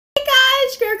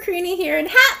it's girl Karina here, and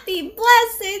happy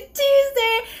blessed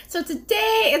Tuesday. So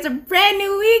today is a brand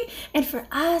new week, and for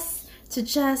us to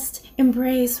just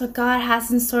embrace what God has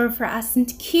in store for us and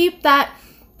to keep that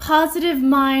positive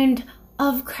mind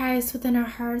of Christ within our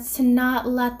hearts, to not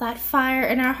let that fire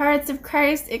in our hearts of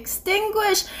Christ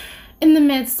extinguish in the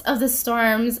midst of the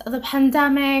storms of the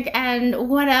pandemic and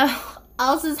what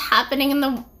else is happening in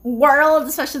the world,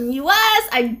 especially in the US.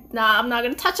 I'm not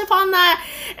going to touch upon that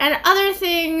and other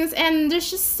things. And there's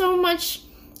just so much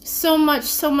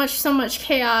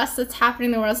chaos that's happening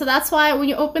in the world. So that's why when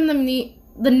you open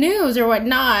the news or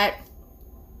whatnot,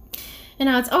 you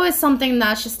know, it's always something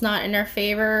that's just not in our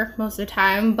favor most of the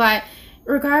time. But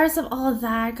regardless of all of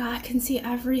that, God can see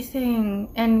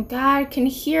everything, and God can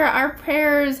hear our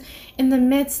prayers in the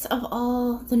midst of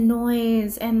all the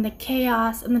noise and the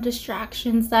chaos and the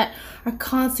distractions that are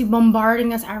constantly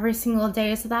bombarding us every single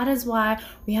day. So that is why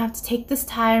we have to take this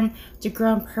time to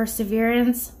grow in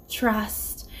perseverance,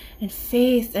 trust, and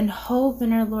faith and hope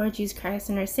in our Lord Jesus Christ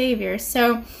and our Savior.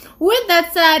 So with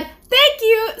that said, thank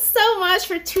you so much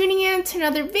for tuning in to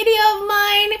another video of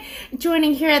mine,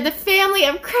 joining here at the family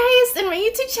of Christ and my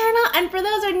YouTube channel. And for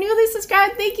those who are newly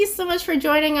subscribed, thank you so much for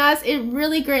joining us. It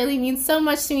really greatly means so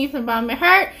much to me from the bottom of my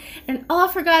heart, and all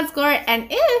for God's glory. And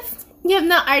if you have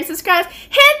not already subscribed,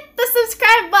 hit the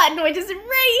subscribe button, which is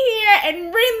right here,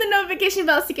 and ring the notification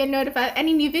bell to get notified of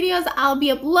any new videos I'll be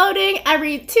uploading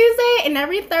every Tuesday and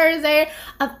every Thursday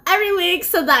of every week,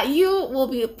 so that you will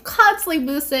be constantly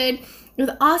boosted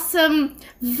with awesome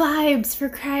vibes for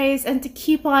Christ and to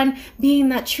keep on being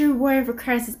that true warrior for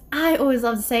Christ, as I always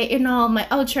love to say in all my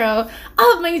outro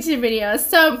of my YouTube videos.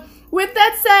 So with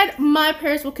that said, my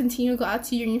prayers will continue to go out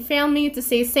to you and your family to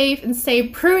stay safe and stay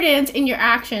prudent in your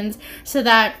actions, so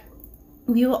that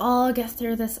we will all get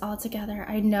through this all together.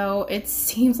 I know it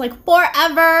seems like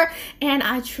forever, and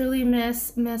I truly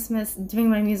miss doing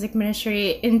my music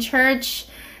ministry in church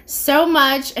so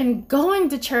much, and going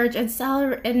to church and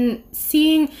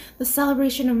seeing the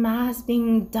celebration of Mass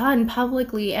being done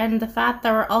publicly, and the fact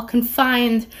that we're all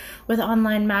confined with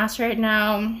online Mass right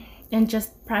now and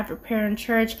just private prayer in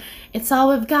church. It's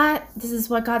all we've got. This is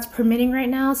what God's permitting right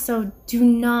now. So do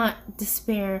not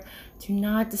despair. Do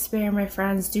not despair, my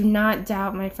friends. Do not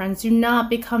doubt, my friends. Do not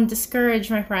become discouraged,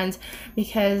 my friends,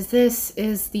 because this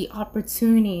is the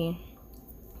opportunity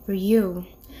for you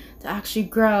to actually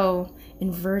grow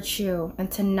in virtue and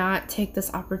to not take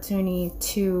this opportunity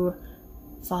to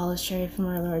fall astray from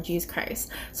our Lord Jesus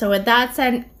Christ. So with that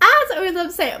said, as I always love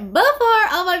to say before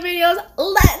all my videos,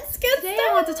 let's get started. Today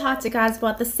I want to talk to you guys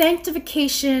about the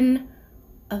sanctification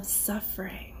of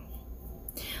suffering.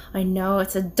 I know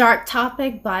it's a dark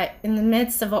topic, but in the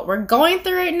midst of what we're going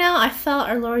through right now, I felt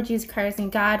our Lord Jesus Christ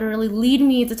and God really lead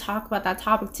me to talk about that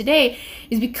topic today,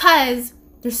 is because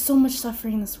there's so much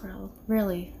suffering in this world.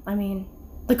 Really, I mean,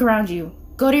 look around you.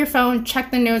 Go to your phone, check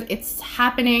the news. It's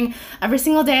happening every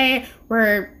single day.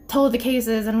 We're told the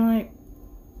cases, and I'm like,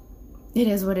 it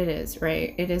is what it is,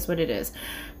 right? It is what it is.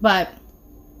 But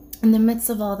in the midst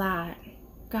of all that,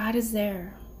 God is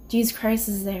there. Jesus Christ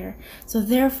is there. So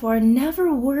therefore,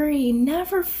 never worry,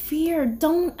 never fear.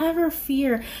 Don't ever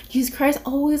fear. Jesus Christ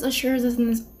always assures us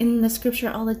in the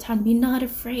scripture all the time, be not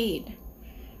afraid.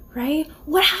 Right?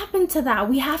 What happened to that?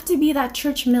 We have to be that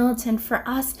church militant for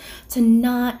us to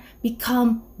not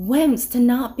become wimps, to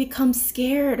not become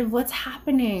scared of what's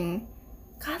happening.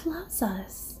 God loves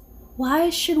us. Why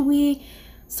should we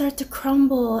start to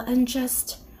crumble and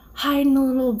just hide in a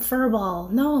little fur ball?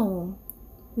 No.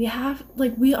 We are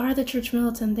the church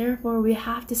militant, therefore we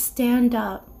have to stand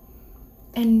up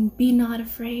and be not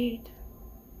afraid.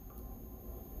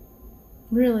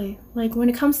 Really, like when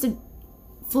it comes to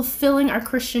fulfilling our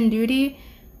Christian duty,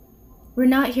 we're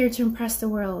not here to impress the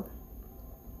world.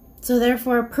 So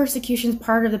therefore, persecution is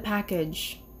part of the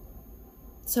package.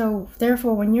 So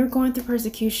therefore, when you're going through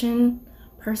persecution,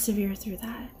 persevere through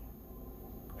that.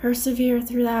 Persevere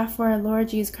through that for our Lord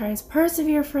Jesus Christ.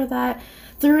 Persevere through the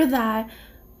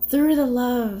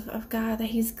love of God that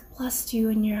He's blessed you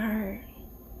in your heart,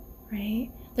 right?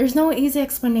 There's no easy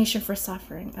explanation for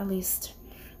suffering, at least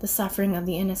the suffering of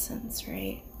the innocents,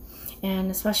 right?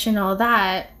 And especially in all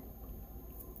that,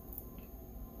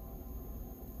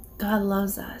 God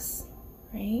loves us,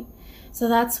 right? So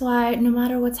that's why no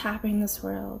matter what's happening in this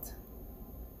world,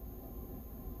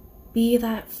 be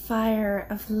that fire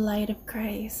of light of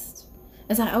Christ.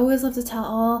 As I always love to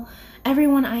tell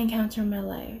everyone I encounter in my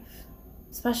life,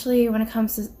 especially when it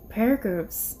comes to prayer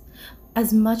groups,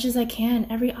 as much as I can,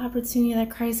 every opportunity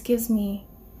that Christ gives me,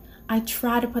 I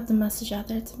try to put the message out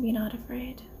there to be not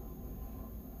afraid.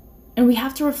 And we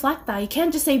have to reflect that. You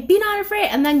can't just say, be not afraid,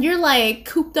 and then you're like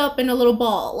cooped up in a little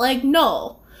ball. Like,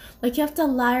 no. Like, you have to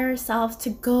allow yourself to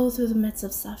go through the midst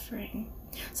of suffering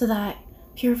so that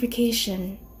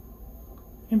purification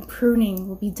and pruning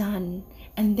will be done.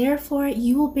 And therefore,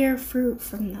 you will bear fruit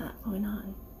from that going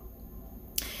on.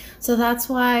 So that's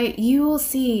why you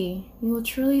will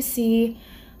truly see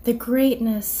the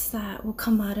greatness that will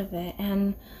come out of it.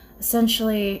 And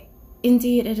essentially,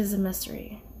 indeed, it is a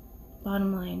mystery.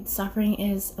 Bottom line, suffering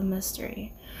is a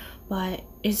mystery. But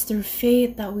it's through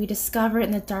faith that we discover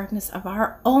in the darkness of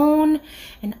our own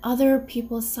and other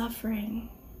people's suffering.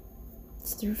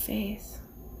 It's through faith.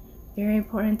 Very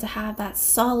important to have that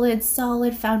solid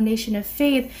foundation of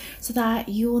faith so that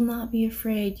you will not be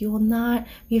afraid. You will not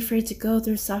be afraid to go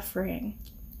through suffering.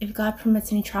 If God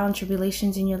permits any trial and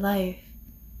tribulations in your life,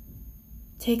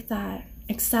 take that.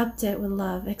 Accept it with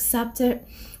love. Accept it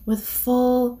with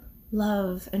full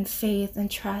love and faith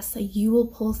and trust that you will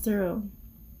pull through.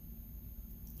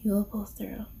 You will pull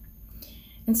through.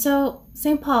 And so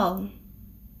St. Paul,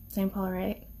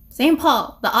 right? St.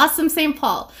 Paul, the awesome St.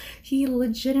 Paul, he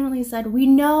legitimately said, we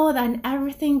know that in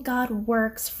everything God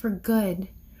works for good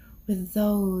with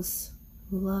those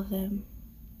who love him.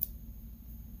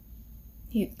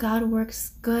 God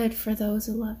works good for those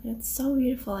who love him. It's so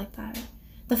beautiful like that.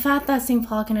 The fact that St.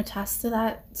 Paul can attest to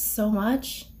that so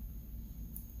much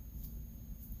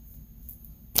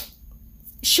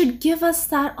should give us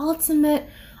that ultimate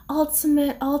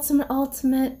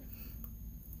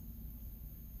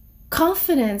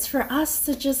confidence for us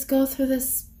to just go through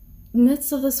this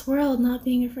midst of this world not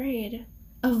being afraid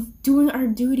of doing our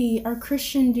duty, our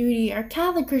Christian duty, our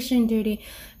Catholic Christian duty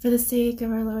for the sake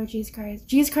of our Lord Jesus Christ.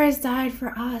 Jesus Christ died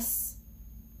for us.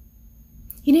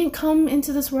 He didn't come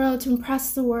into this world to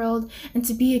impress the world and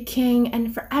to be a king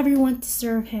and for everyone to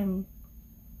serve him,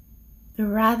 but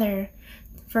rather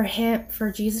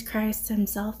for Jesus Christ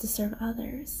himself to serve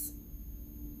others.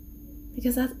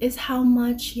 Because that is how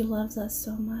much he loves us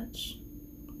so much,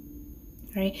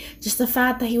 right? Just the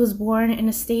fact that he was born in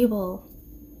a stable,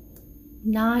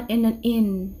 not in an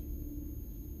inn.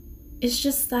 It's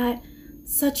just that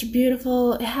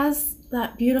it has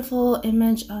that beautiful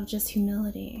image of just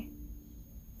humility,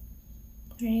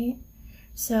 right?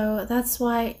 So that's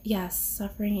why, yes,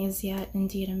 suffering is yet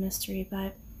indeed a mystery,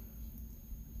 but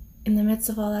in the midst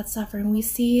of all that suffering, we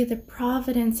see the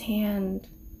providence hand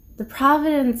of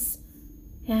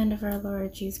our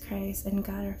Lord Jesus Christ and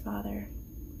God our Father,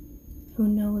 who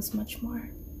knows much more.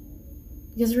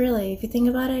 Because really, if you think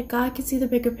about it, God can see the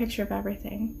bigger picture of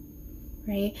everything,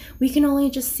 right? We can only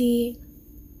just see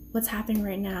what's happening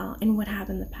right now and what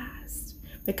happened in the past.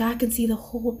 But God can see the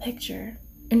whole picture,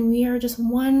 and we are just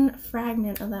one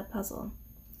fragment of that puzzle,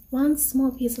 one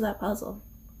small piece of that puzzle.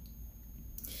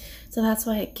 So that's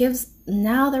why it gives,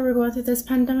 now that we're going through this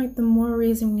pandemic, the more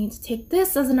reason we need to take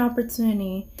this as an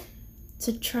opportunity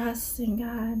to trust in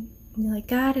God. And be like,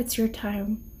 God, it's your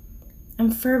time.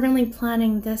 I'm fervently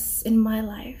planning this in my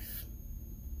life.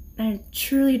 I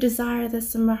truly desire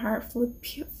this in my heart,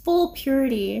 full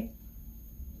purity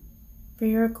for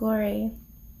your glory.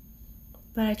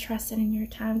 But I trust it in your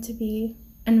time to be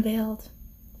unveiled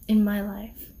in my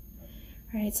life.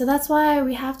 Right? So that's why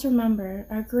we have to remember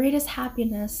our greatest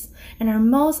happiness and our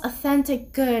most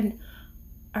authentic good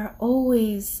are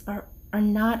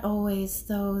not always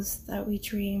those that we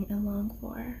dream and long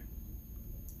for.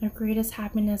 Our greatest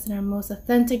happiness and our most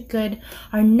authentic good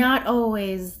are not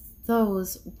always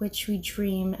those which we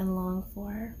dream and long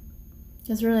for.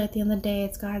 Because really, at the end of the day,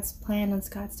 it's God's plan and it's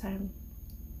God's time.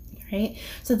 Right?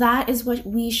 So that is what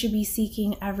we should be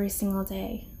seeking every single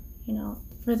day. You know,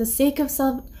 for the sake of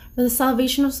for the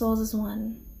salvation of souls is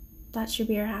one. That should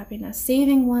be our happiness.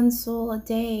 Saving one soul a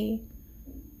day,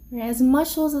 right? As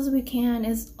much souls as we can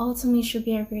is ultimately should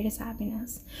be our greatest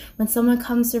happiness. When someone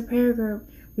comes to a prayer group,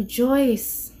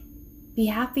 rejoice, be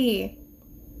happy,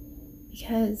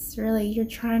 because really you're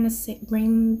trying to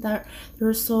bring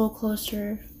your soul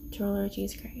closer to our Lord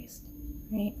Jesus Christ,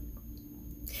 right?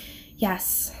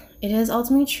 Yes, it is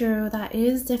ultimately true that it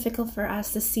is difficult for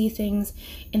us to see things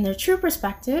in their true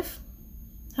perspective.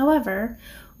 However,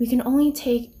 we can only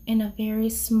take in a very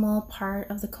small part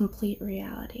of the complete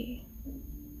reality.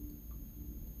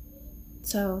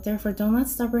 So therefore, don't let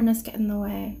stubbornness get in the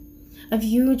way of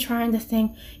you trying to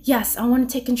think, yes, I want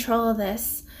to take control of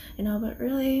this, but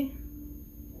really,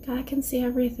 God can see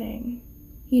everything.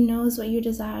 He knows what you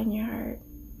desire in your heart.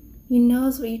 He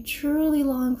knows what you truly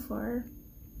long for.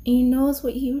 And He knows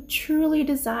what you truly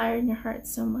desire in your heart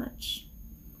so much.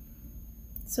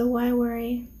 So why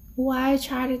worry? Why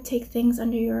try to take things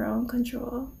under your own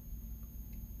control?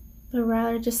 but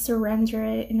rather just surrender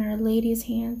it in Our Lady's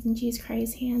hands, in Jesus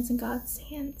Christ's hands, in God's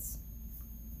hands.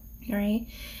 All right?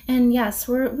 And yes,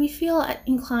 we feel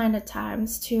inclined at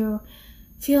times to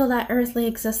feel that earthly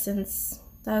existence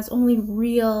that is only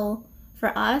real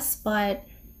for us, but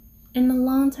in the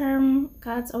long term,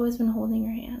 God's always been holding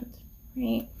your hand,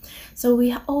 right? So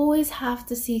we always have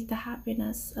to seek the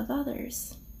happiness of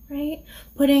others, right?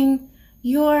 Putting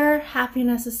your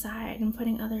happiness aside and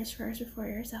putting others first before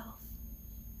yourself.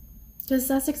 Because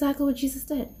that's exactly what Jesus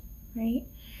did, right?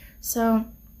 So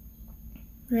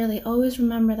really always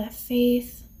remember that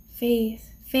faith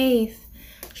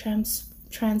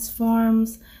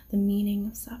transforms the meaning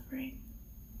of suffering.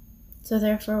 So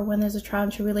therefore, when there's a trial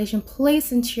and tribulation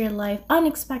placed into your life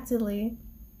unexpectedly,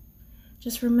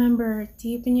 just remember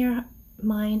deep in your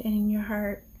mind and in your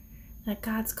heart that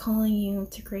God's calling you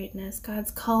to greatness.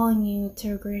 God's calling you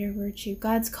to a greater virtue.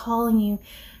 God's calling you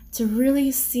to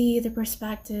really see the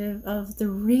perspective of the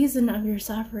reason of your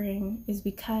suffering is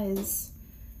because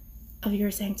of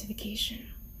your sanctification.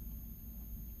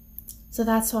 So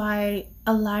that's why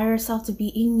allow yourself to be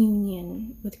in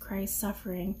union with Christ's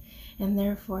suffering, and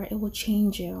therefore it will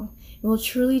change you. It will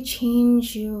truly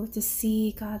change you to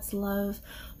see God's love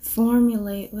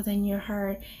formulate within your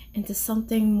heart into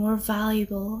something more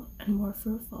valuable and more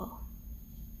fruitful.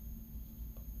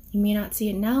 You may not see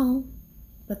it now,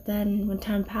 but then when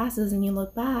time passes and you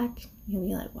look back, you'll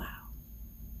be like, wow,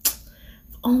 if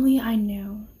only I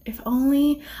knew. If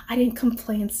only I didn't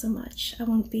complain so much, I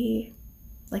wouldn't be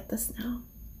like this now.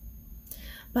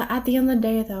 But at the end of the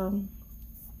day though,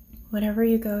 whatever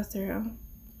you go through,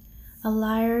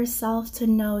 allow yourself to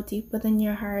know deep within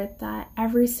your heart that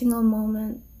every single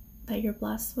moment that you're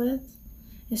blessed with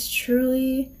is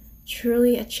truly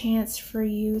a chance for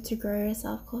you to grow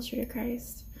yourself closer to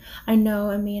Christ. I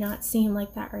know it may not seem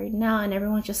like that right now, and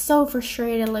everyone's just so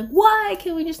frustrated, like, why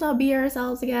can we just not be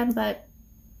ourselves again? But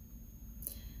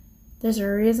there's a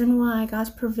reason why God's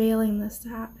prevailing this to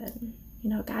happen. You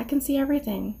know, God can see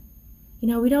everything. You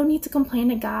know, we don't need to complain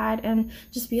to God and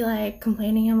just be like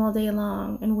complaining Him all day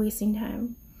long and wasting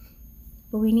time.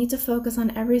 But we need to focus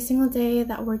on every single day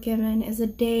that we're given is a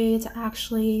day to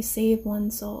actually save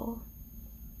one soul.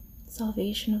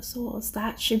 Salvation of souls.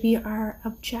 That should be our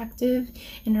objective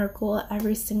and our goal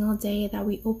every single day, that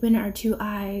we open our two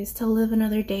eyes to live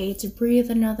another day, to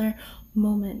breathe another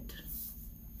moment.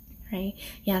 Right?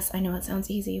 Yes, I know it sounds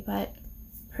easy, but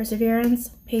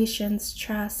perseverance, patience,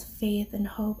 trust, faith, and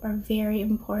hope are very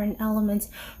important elements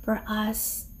for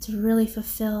us to really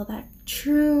fulfill that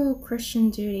true Christian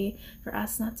duty, for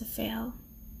us not to fail.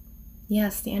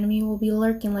 Yes, the enemy will be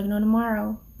lurking like no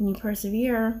tomorrow when you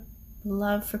persevere,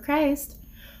 love for Christ,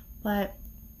 but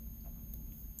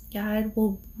God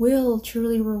will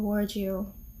truly reward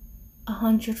you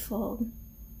 100-fold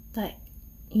that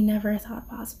you never thought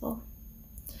possible.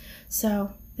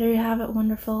 So there you have it,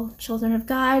 wonderful children of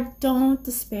God. Don't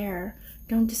despair.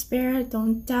 Don't despair,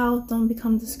 don't doubt, don't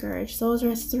become discouraged. Those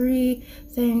are 3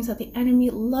 things that the enemy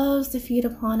loves to feed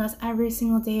upon us every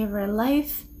single day of our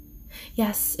life.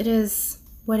 Yes, it is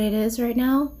what it is right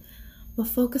now, but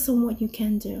focus on what you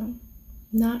can do,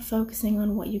 not focusing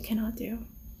on what you cannot do.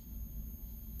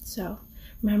 So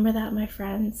remember that, my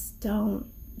friends.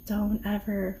 Don't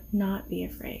ever not be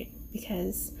afraid,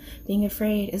 because being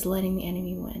afraid is letting the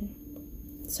enemy win.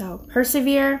 So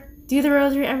persevere, do the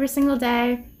rosary every single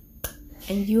day,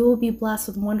 and you will be blessed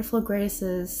with wonderful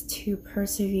graces to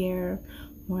persevere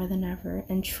more than ever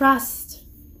and trust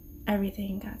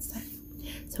everything in God's time.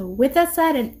 So with that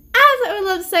said, and as I would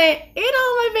love to say in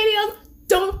all my videos,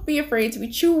 don't be afraid to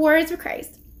be true warriors for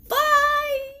Christ.